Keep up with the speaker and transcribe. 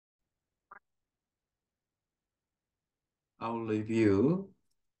I'll review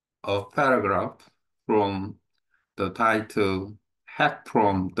a paragraph from the title Hack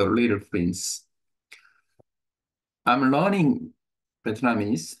from the Little Prince. I'm learning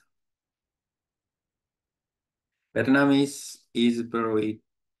Vietnamese. Vietnamese is a very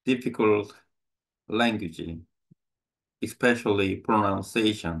difficult language, especially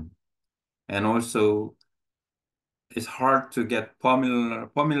pronunciation. And also, it's hard to get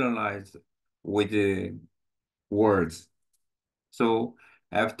familiarized with the words. So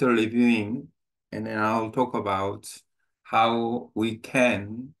after reviewing, and then I'll talk about how we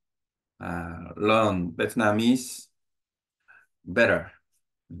can learn Vietnamese better.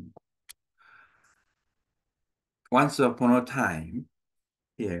 Once upon a time,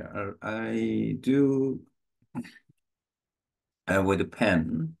 here I do with a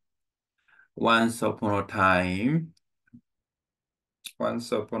pen. Once upon a time, once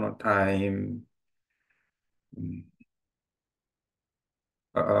upon a time, mm,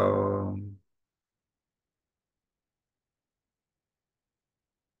 um,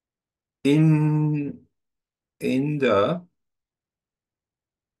 in the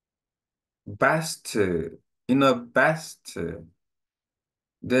best in a best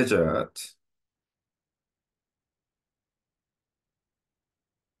desert,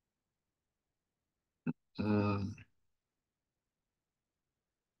 mm,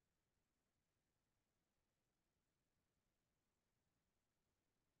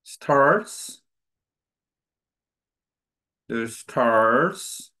 stars, the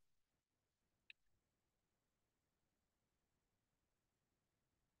stars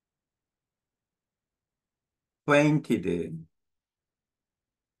painted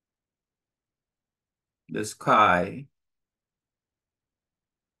the sky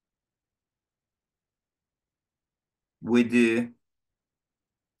with the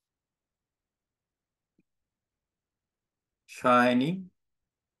shining,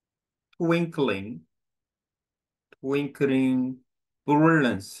 twinkling, twinkling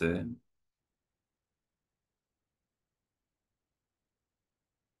brilliance.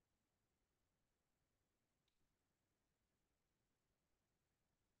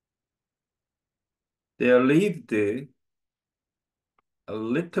 There lived a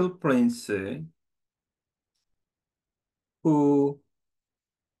little prince who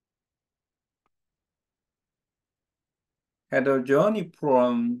had a journey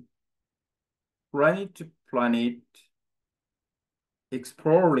from planet to planet,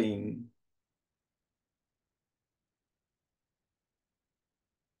 exploring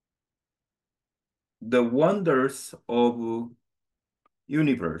the wonders of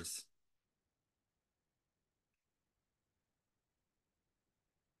universe.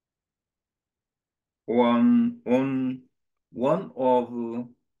 On one of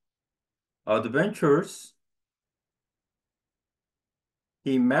adventures,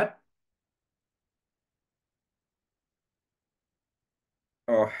 he met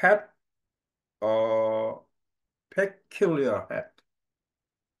a hat, a peculiar hat.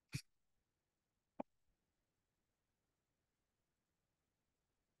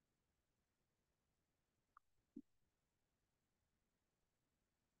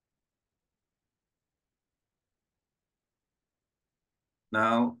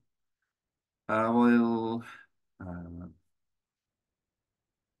 Now I will uh,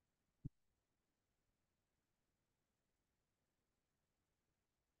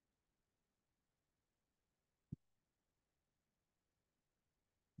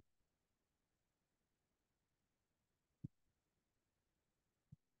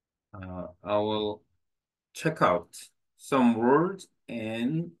 I will check out some words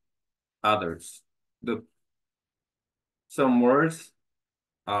and others. The some words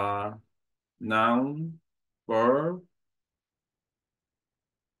are noun, verb,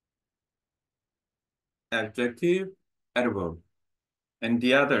 adjective, adverb, and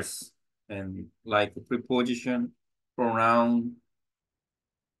the others, and like preposition, pronoun,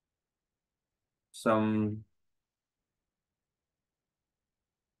 some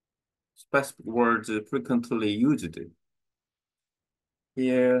specific words frequently used.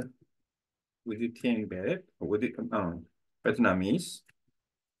 Here, with the tiếng Việt, with the Vietnamese,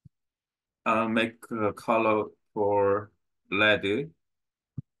 I'll make a color for red,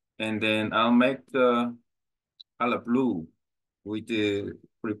 and then I'll make the color blue with the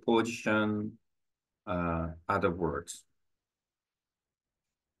preposition, other words.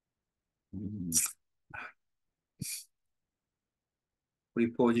 Mm.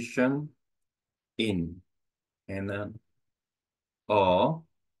 Preposition in and or.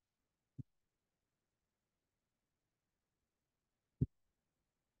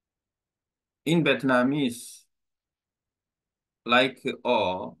 In Vietnamese, like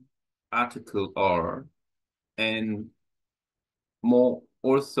article or, and more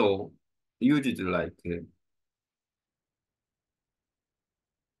also used like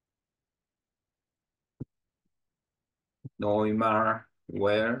normal,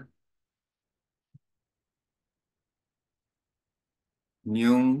 where,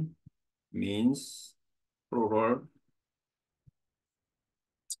 những means plural.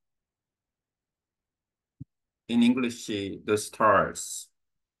 In English, the stars,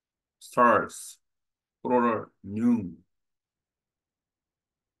 plural, những,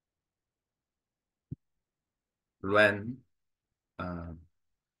 when, uh,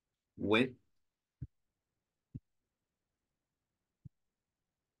 with,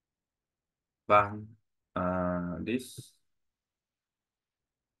 bằng, this,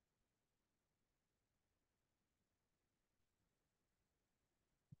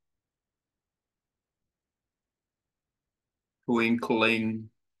 twinkling,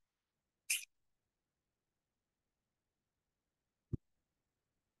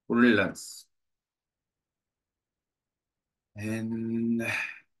 brilliance. And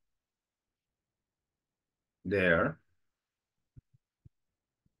there,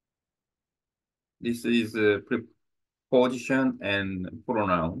 this is a preposition and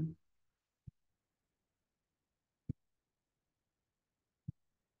pronoun.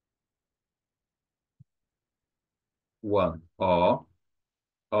 One, or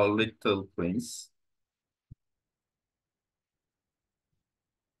a little prince.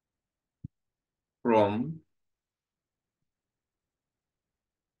 From,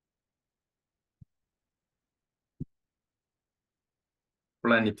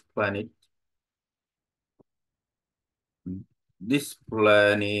 planet. This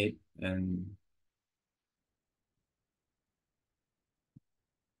planet, and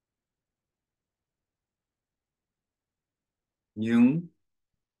những,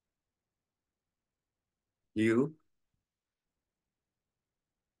 diệu,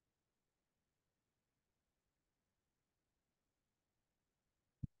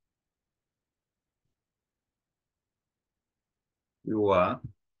 của,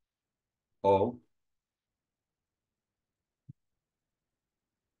 of,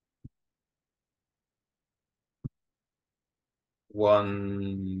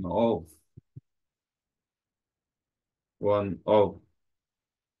 one of, one of,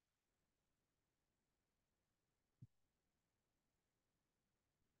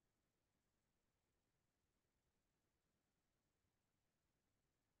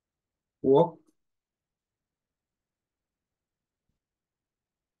 quốc,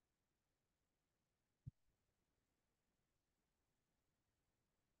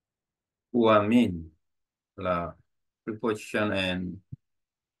 của mình là preposition and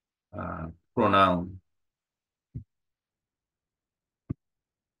pronoun.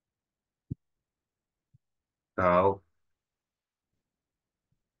 Cậu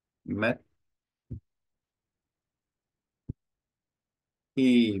met,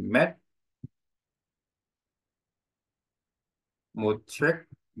 he met, một check,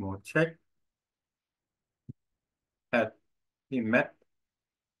 had, he met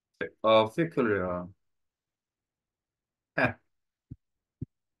a peculiar cat,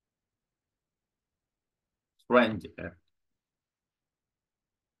 strange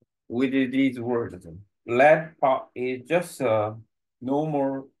with these words. Lad part is just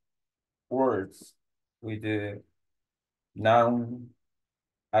normal words with the noun,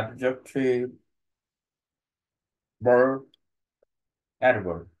 adjective, verb,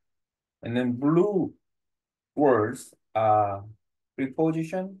 adverb. And then blue words are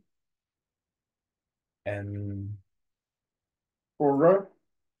preposition and proverb,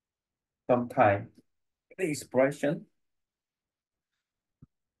 sometimes the expression.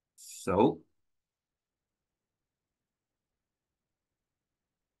 So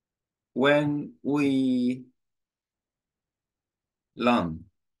when we learn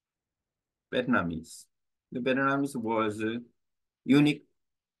Vietnamese, the Vietnamese was unique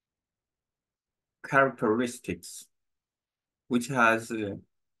characteristics, which has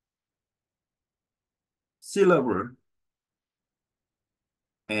syllable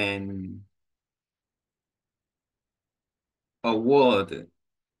and a word.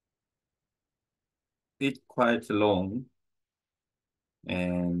 It's quite long,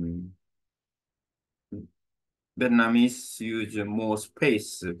 and Vietnamese use more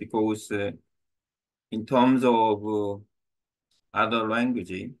space because in terms of other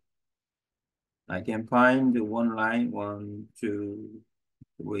language, I can find one line, 1, 2,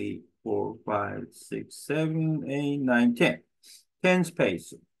 3, 4, 5, 6, 7, 8, 9, 10. 10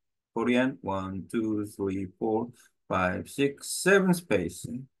 space. Korean, 1, 2, 3, 4, 5, 6, 7 space.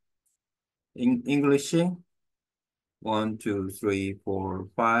 In English, 1, 2, 3, 4,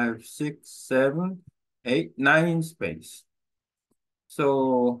 5, 6, 7, 8, 9 space.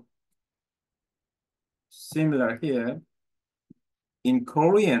 So similar here. In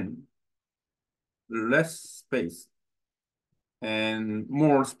Korean, less space and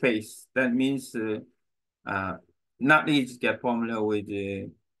more space. That means not easy to get familiar with the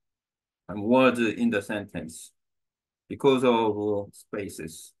words in the sentence because of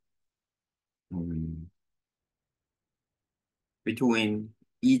spaces between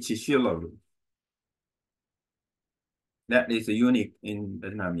each syllable. That is unique in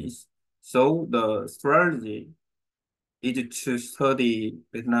Vietnamese. So the strategy is to study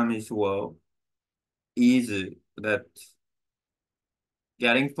Vietnamese word is that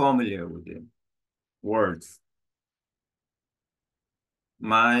getting familiar with the words.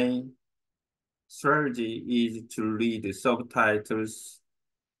 My strategy is to read the subtitles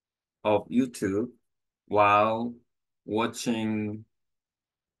of YouTube while watching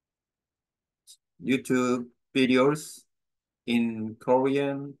YouTube videos in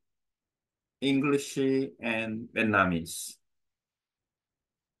Korean, English, and Vietnamese.